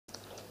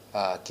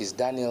Kizz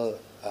Daniel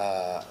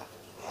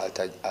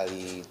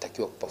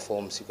alitakiwa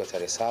kuperform siku ya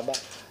tarehe 7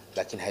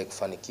 lakini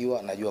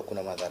haikufanikiwa. Najua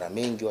kuna madhara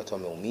mengi, watu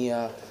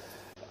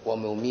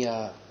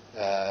wameumia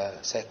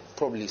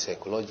probably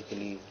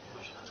psychologically,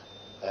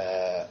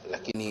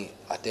 lakini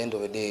at the end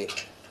of the day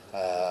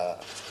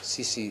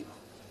sisi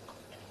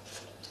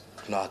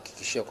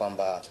tunahakikishia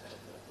kwamba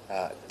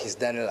Kizz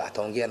Daniel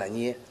ataongea na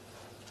nyie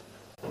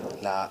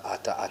na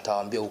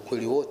atawaambia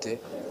ukweli wote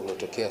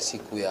uliotokea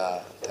siku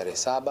ya tarehe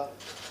 7,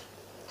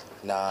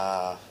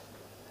 na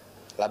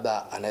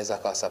labda anaweza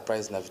akawa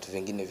surprise na vitu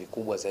vingine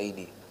vikubwa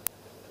zaidi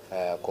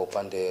kwa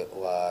upande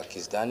wa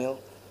Kizz Daniel.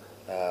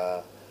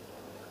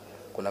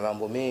 Kuna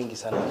mambo mengi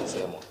sana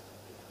yamesemwa,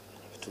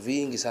 vitu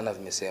vingi sana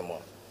vimesemwa,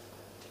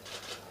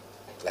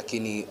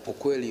 lakini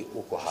ukweli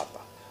uko hapa.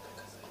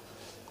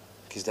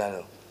 Kizz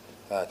Daniel,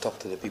 talk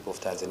to the people of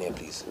Tanzania,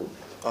 please.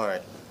 All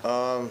right.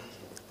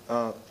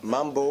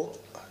 Mambo.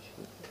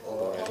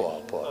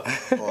 Poa.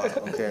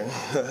 Okay.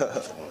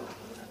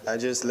 I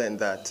just learned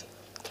that.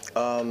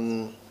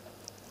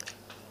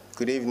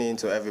 Good evening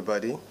to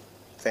everybody.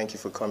 Thank you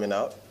for coming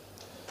out.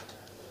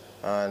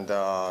 And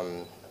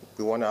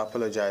we want to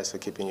apologize for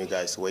keeping you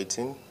guys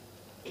waiting.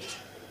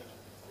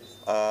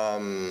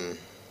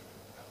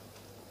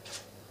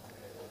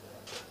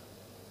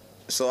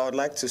 So I would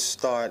like to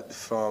start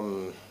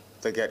from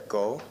the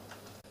get-go.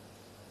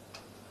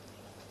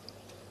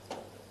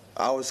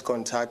 I was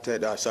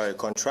contracted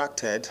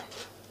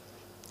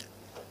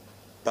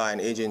by an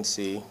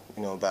agency,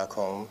 back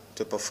home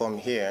to perform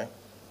here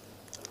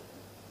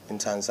in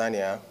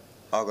Tanzania,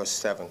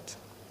 August 7th.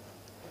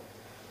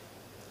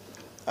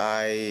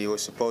 I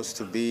was supposed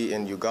to be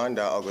in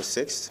Uganda August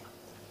 6th.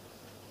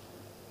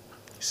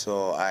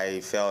 So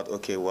I felt,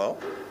 okay, well,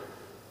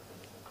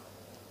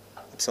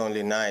 it's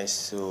only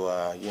nice to,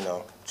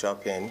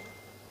 drop in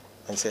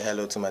and say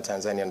hello to my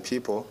Tanzanian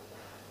people.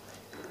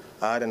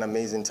 I had an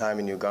amazing time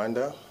in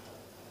Uganda.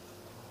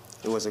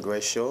 It was a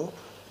great show,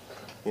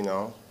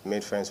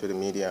 made friends with the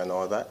media and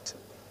all that.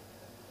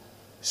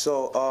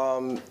 So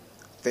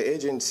the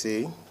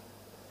agency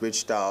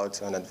reached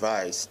out and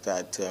advised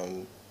that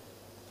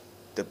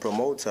the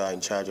promoter in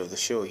charge of the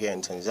show here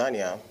in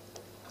Tanzania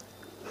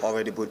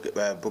already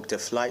booked a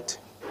flight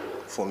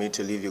for me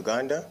to leave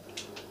Uganda.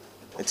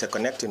 It's a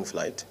connecting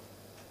flight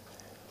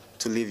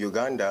to leave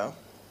Uganda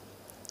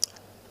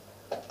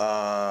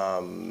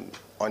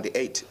on the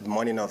 8th,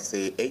 morning of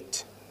the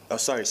 8th,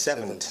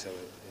 seventh,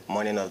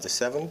 morning of the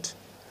 7th,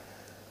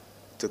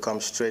 to come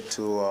straight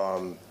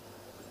to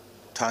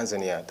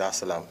Tanzania, Dar es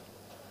Salaam.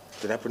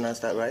 Did I pronounce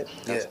that right?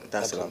 Yeah.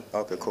 Dar es Salaam.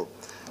 Okay, cool.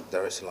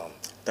 Dar es Salaam.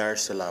 Dar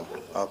es Salaam.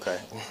 Okay.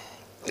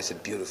 It's a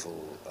beautiful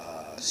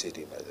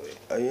city, by the way.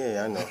 Oh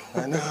yeah,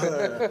 I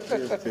know.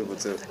 Beautiful people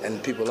too.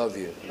 And people love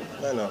you.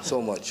 I know.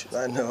 So much.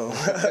 I know.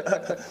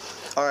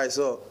 All right,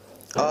 so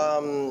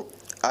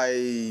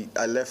I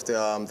left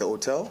the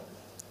hotel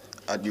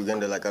at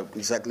Uganda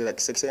exactly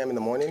 6 a.m. in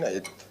the morning.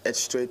 I head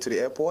straight to the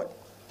airport,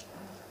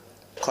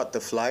 caught the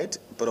flight,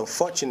 but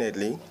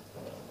unfortunately,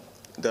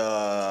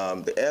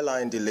 the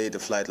airline delayed the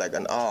flight like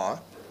an hour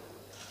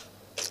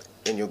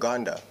in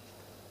Uganda.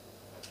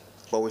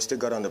 But we still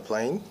got on the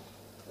plane,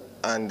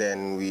 and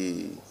then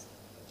we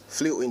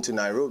flew into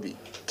Nairobi,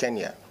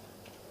 Kenya.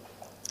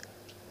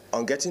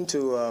 On getting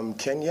to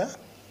Kenya,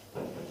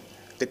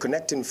 the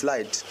connecting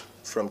flight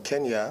from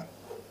Kenya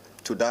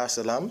to Dar es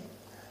Salaam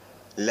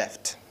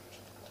left.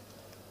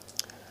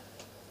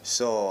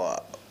 So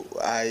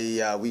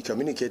we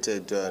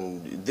communicated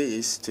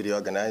this to the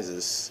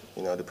organizers,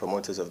 the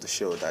promoters of the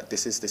show, that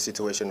this is the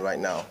situation right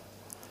now.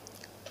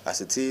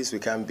 As it is, we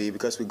can't be,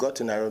 because we got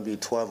to Nairobi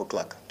 12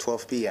 o'clock,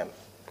 12 p.m.,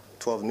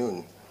 12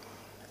 noon.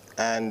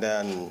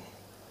 And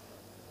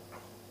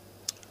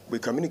we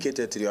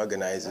communicated to the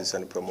organizers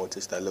and the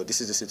promoters that, look, this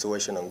is the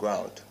situation on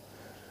ground.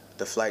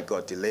 The flight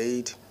got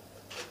delayed,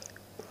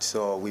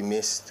 so we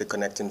missed the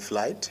connecting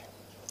flight.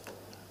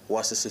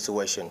 What's the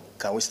situation?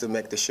 Can we still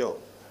make the show?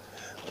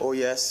 Oh,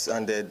 yes,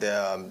 and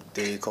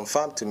they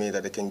confirmed to me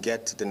that they can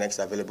get the next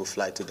available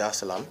flight to Dar es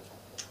Salaam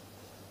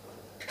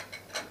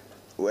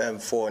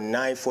for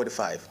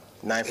 9:45.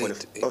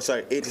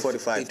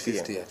 8:45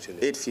 p.m. 8:50 actually.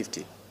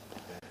 8:50.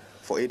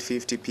 For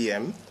 8:50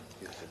 p.m.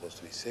 It's supposed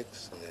to be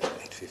 6 and then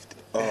 8:50.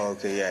 Oh,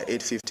 okay, yeah,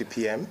 8:50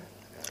 p.m.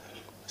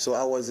 So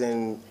I was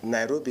in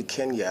Nairobi,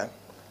 Kenya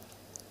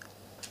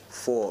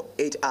for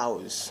 8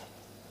 hours.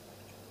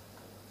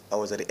 I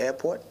was at the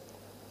airport,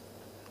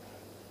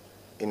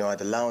 at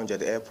the lounge at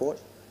the airport.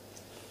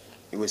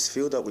 It was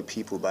filled up with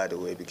people, by the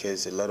way,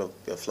 because a lot of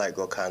the flight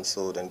got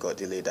canceled and got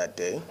delayed that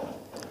day.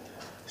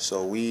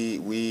 So we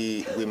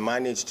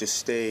managed to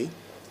stay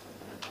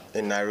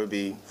in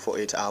Nairobi for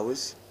 8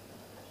 hours.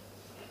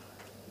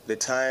 The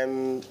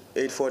time,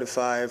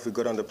 8:45, we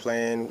got on the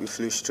plane, we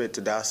flew straight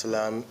to Dar es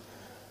Salaam.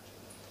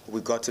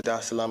 We got to Dar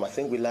es Salaam, I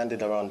think we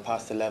landed around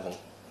past 11.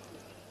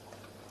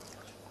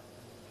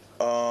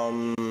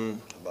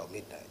 About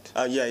midnight.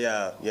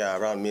 Yeah,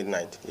 around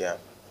midnight, yeah.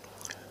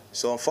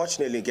 So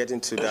unfortunately,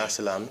 getting to Dar es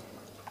Salaam,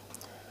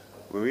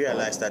 we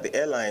realized that the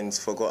airlines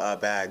forgot our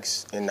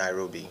bags in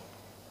Nairobi.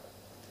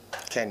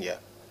 Kenya,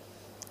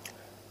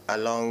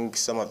 along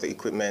some of the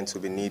equipment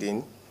we'll be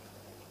needing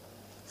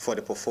for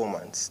the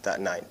performance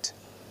that night.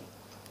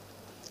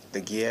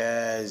 The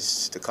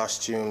gears, the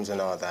costumes,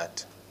 and all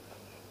that.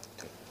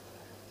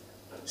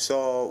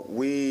 So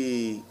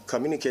we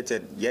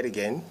communicated yet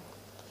again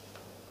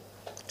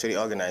to the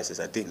organizers.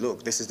 I think,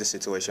 look, this is the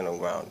situation on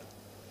ground.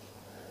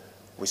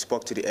 We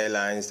spoke to the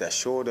airlines that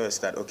showed us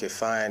that, okay,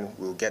 fine,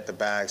 we'll get the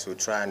bags, we'll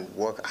try and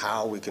work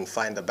how we can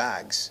find the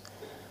bags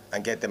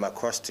and get them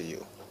across to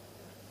you.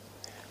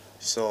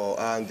 So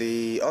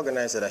the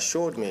organizer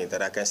assured me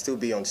that I can still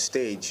be on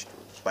stage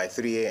by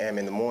 3 a.m.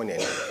 in the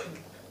morning.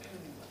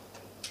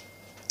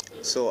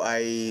 So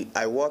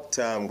I worked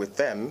with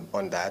them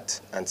on that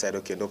and said,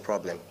 okay, no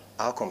problem.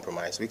 I'll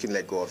compromise. We can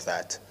let go of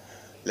that.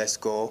 Let's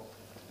go.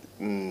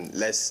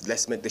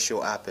 Let's make the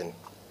show happen.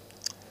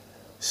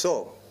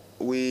 So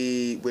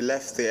we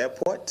left the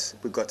airport.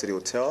 We got to the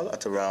hotel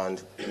at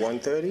around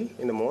 1:30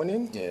 in the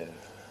morning. Yeah.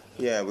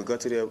 Yeah, we got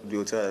to the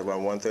hotel at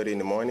around 1:30 in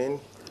the morning.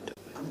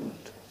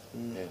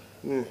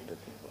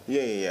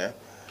 Yeah.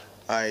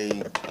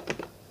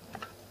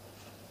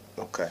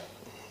 Okay.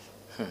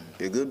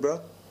 You good, bro?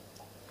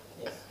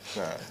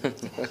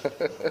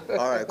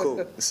 All right,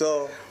 cool.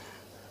 So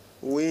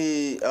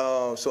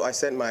so I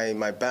sent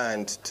my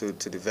band to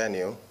the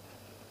venue,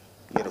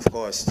 and of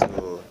course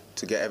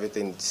to get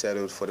everything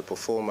settled for the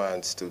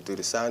performance, to do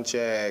the sound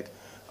check.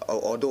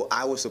 Although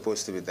I was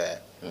supposed to be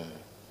there,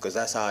 because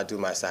that's how I do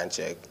my sound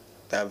check.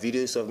 There are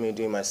videos of me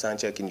doing my sound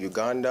check in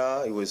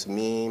Uganda. It was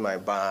me, my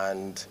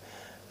band,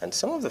 and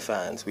some of the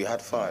fans. We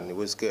had fun. It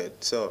was good.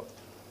 So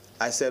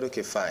I said,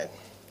 okay, fine.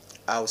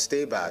 I'll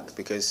stay back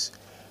because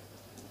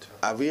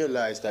I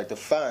realized that the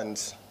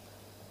fans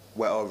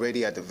were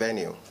already at the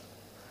venue.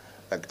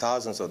 Like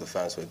thousands of the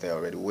fans were there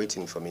already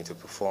waiting for me to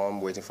perform,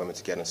 waiting for me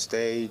to get on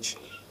stage,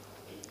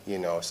 you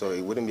know, so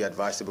it wouldn't be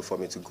advisable for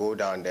me to go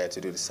down there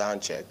to do the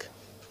sound check.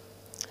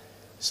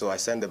 So I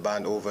sent the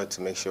band over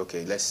to make sure,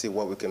 okay, let's see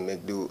what we can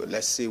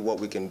let's see what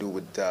we can do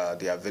with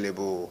the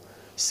available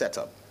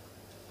setup.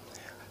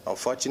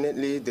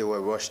 Unfortunately, they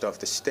were rushed off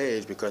the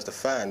stage because the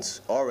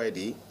fans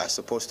already are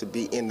supposed to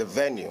be in the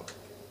venue.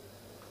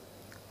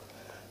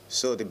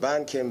 So the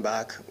band came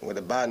back with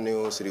the bad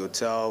news to the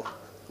hotel.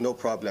 No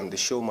problem, the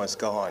show must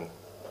go on.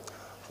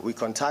 We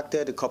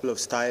contacted a couple of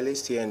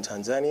stylists here in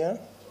Tanzania,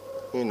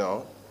 you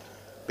know,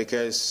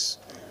 because,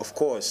 of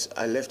course,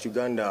 I left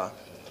Uganda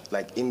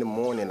like in the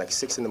morning, like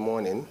 6 in the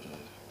morning,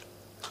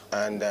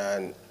 and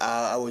then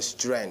I was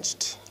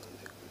drenched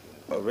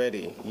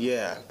already.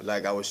 Yeah,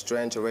 like I was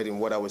drenched already in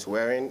what I was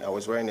wearing. I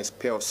was wearing this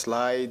pair of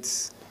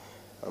slides,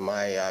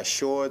 my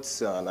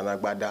shorts, and an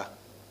agbada,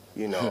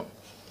 you know.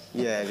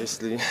 Yeah,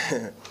 just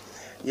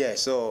yeah.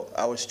 So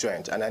I was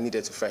drenched, and I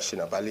needed to freshen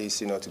up at least,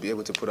 you know, to be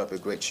able to put up a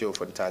great show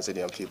for the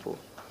Tanzanian people.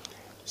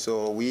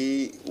 So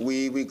we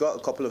got a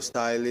couple of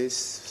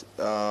stylists,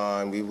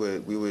 and we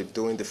were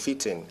doing the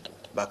fitting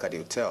back at the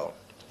hotel.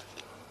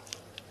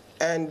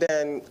 And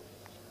then,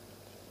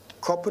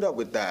 coupled up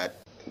with that,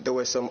 there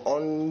were some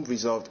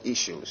unresolved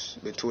issues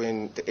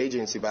between the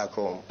agency back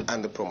home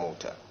and the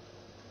promoter.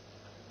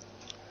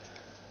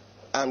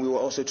 And we were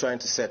also trying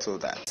to settle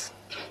that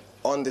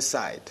on the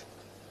side.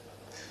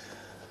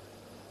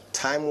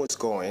 Time was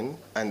going,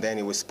 and then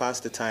it was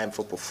past the time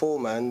for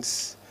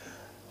performance.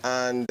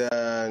 And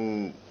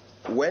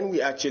when we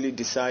actually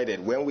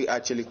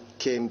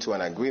came to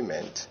an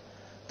agreement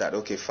that,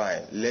 okay,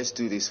 fine, let's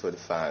do this for the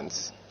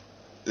fans.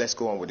 Let's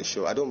go on with the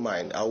show. I don't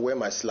mind. I'll wear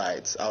my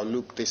slides. I'll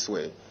look this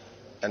way,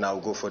 and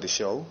I'll go for the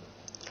show.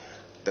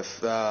 The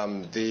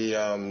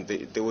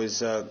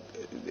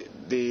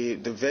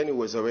venue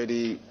was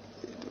already,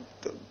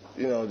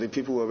 you know, the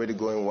people were already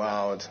going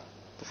wild.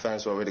 The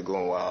fans were already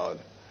going wild,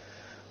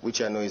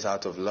 which I know is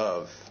out of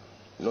love.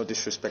 No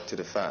disrespect to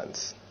the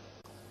fans.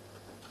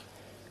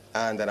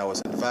 And then I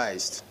was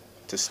advised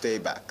to stay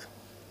back.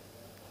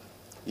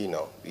 You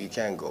know, you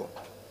can't go.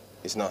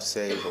 It's not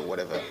safe or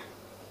whatever.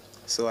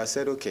 So I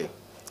said, okay.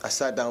 I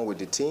sat down with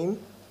the team,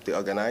 the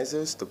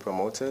organizers, the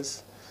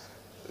promoters.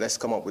 Let's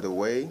come up with a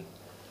way,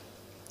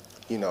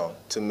 you know,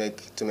 to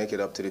make it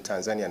up to the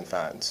Tanzanian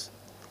fans.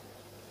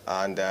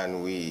 And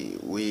then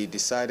we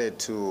decided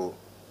to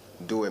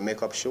do a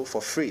makeup show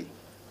for free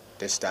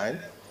this time.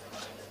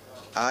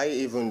 I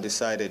even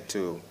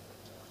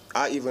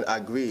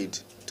agreed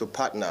to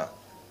partner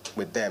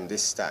with them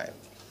this time,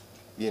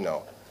 you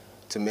know,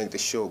 to make the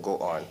show go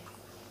on.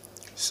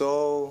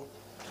 So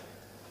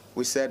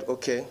we said,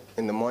 okay,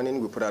 in the morning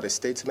we put out a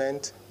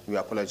statement. We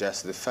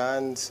apologized to the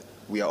fans.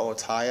 We are all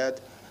tired.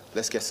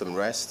 Let's get some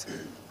rest.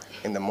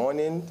 In the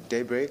morning,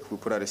 daybreak, we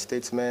put out a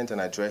statement and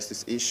address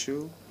this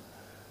issue,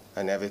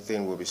 and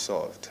everything will be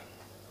solved.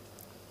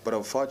 But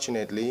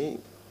unfortunately,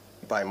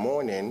 by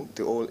morning,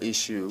 the whole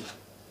issue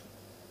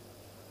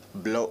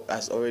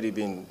has already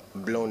been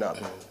blown up,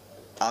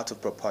 out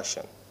of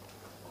proportion.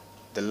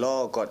 The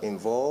law got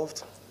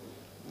involved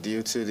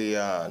due to the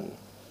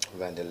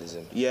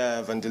vandalism.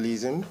 Yeah,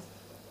 vandalism.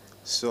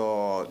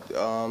 So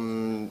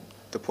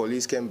the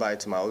police came by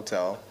to my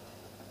hotel,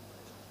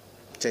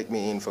 take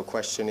me in for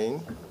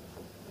questioning,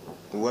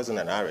 It wasn't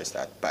an arrest,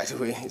 by the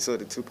way. So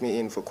they took me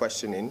in for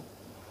questioning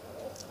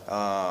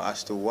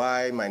as to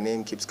why my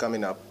name keeps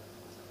coming up.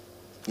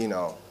 You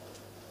know,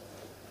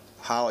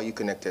 how are you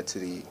connected to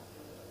the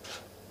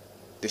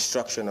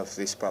destruction of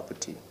this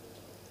property?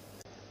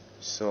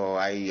 So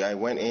I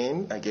went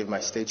in, I gave my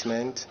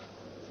statement,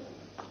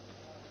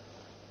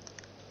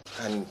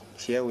 and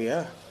here we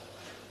are.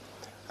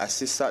 I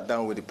still sat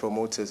down with the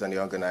promoters and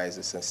the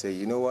organizers and say,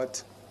 you know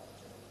what?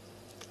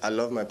 I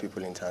love my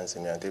people in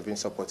Tanzania. They've been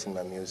supporting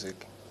my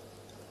music.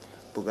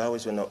 Buga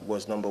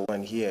was number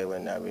one here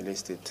when I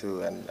released it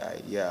too, and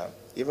yeah,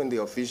 even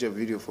the official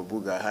video for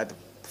Buga had the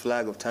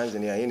flag of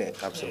Tanzania in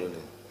it. Absolutely.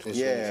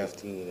 Yeah.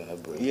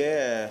 2015,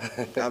 yeah.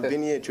 I've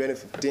been here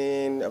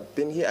 2015. I've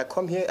been here. I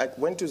come here. I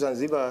went to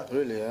Zanzibar.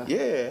 Really? Yeah.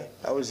 Yeah.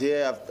 I was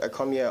here. I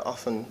come here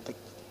often,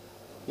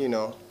 you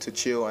know, to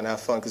chill and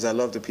have fun because I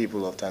love the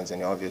people of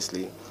Tanzania.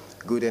 Obviously,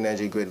 good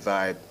energy, good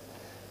vibe.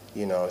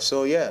 You know.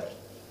 So yeah.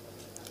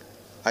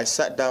 I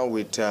sat down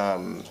with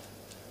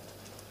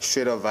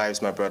Straight Up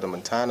Vibes, my brother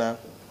Montana,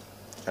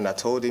 and I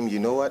told him, you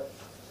know what?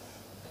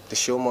 The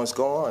show must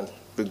go on.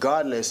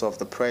 Regardless of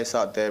the press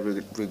out there,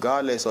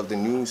 regardless of the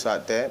news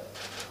out there,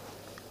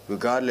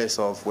 regardless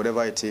of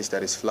whatever it is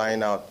that is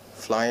flying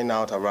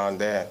out around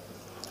there,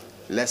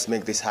 let's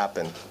make this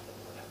happen.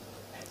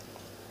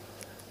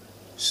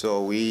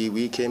 So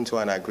we came to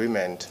an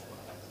agreement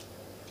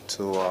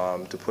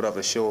to put up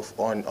a show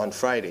on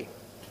Friday.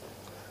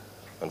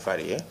 On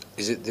Friday, yeah?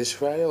 Is it this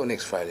Friday or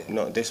next Friday?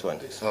 No, this one.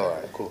 All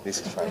right, cool.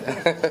 This is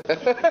Friday.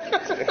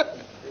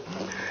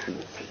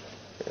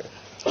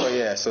 Oh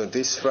yeah, so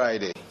this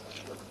Friday.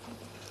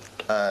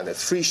 And a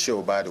free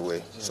show, by the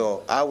way.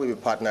 So I will be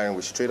partnering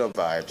with Straight Up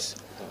Vibes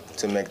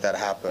to make that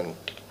happen.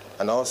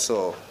 And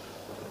also,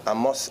 I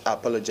must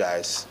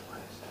apologize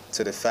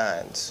to the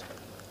fans.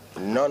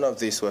 None of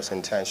this was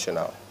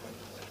intentional.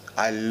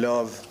 I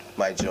love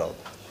my job.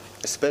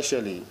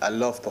 Especially, I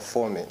love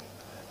performing.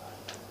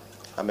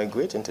 I'm a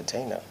great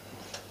entertainer.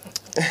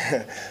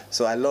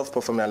 So I love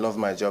performing, I love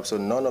my job. So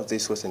none of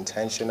this was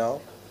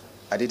intentional.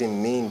 I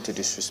didn't mean to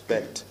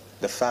disrespect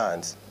the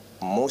fans,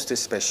 most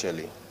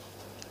especially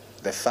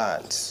the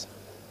fans.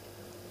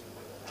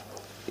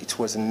 It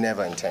was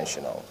never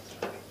intentional.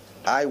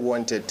 I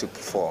wanted to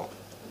perform.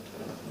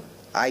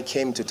 I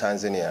came to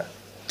Tanzania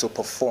to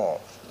perform.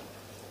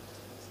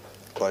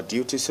 But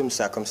due to some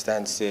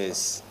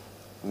circumstances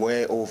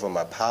way over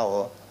my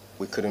power,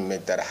 we couldn't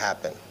make that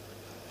happen.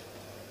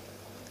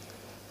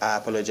 I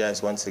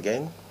apologize once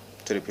again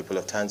to the people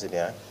of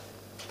Tanzania,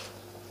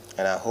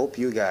 and I hope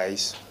you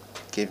guys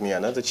give me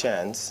another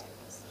chance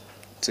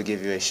to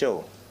give you a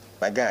show.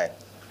 My guy,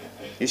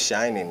 you're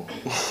shining.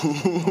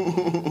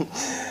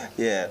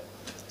 Yeah,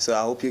 so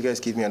I hope you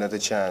guys give me another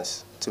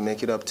chance to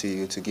make it up to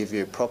you, to give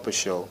you a proper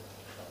show,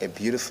 a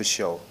beautiful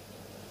show.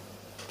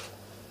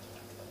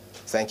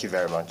 Thank you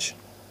very much.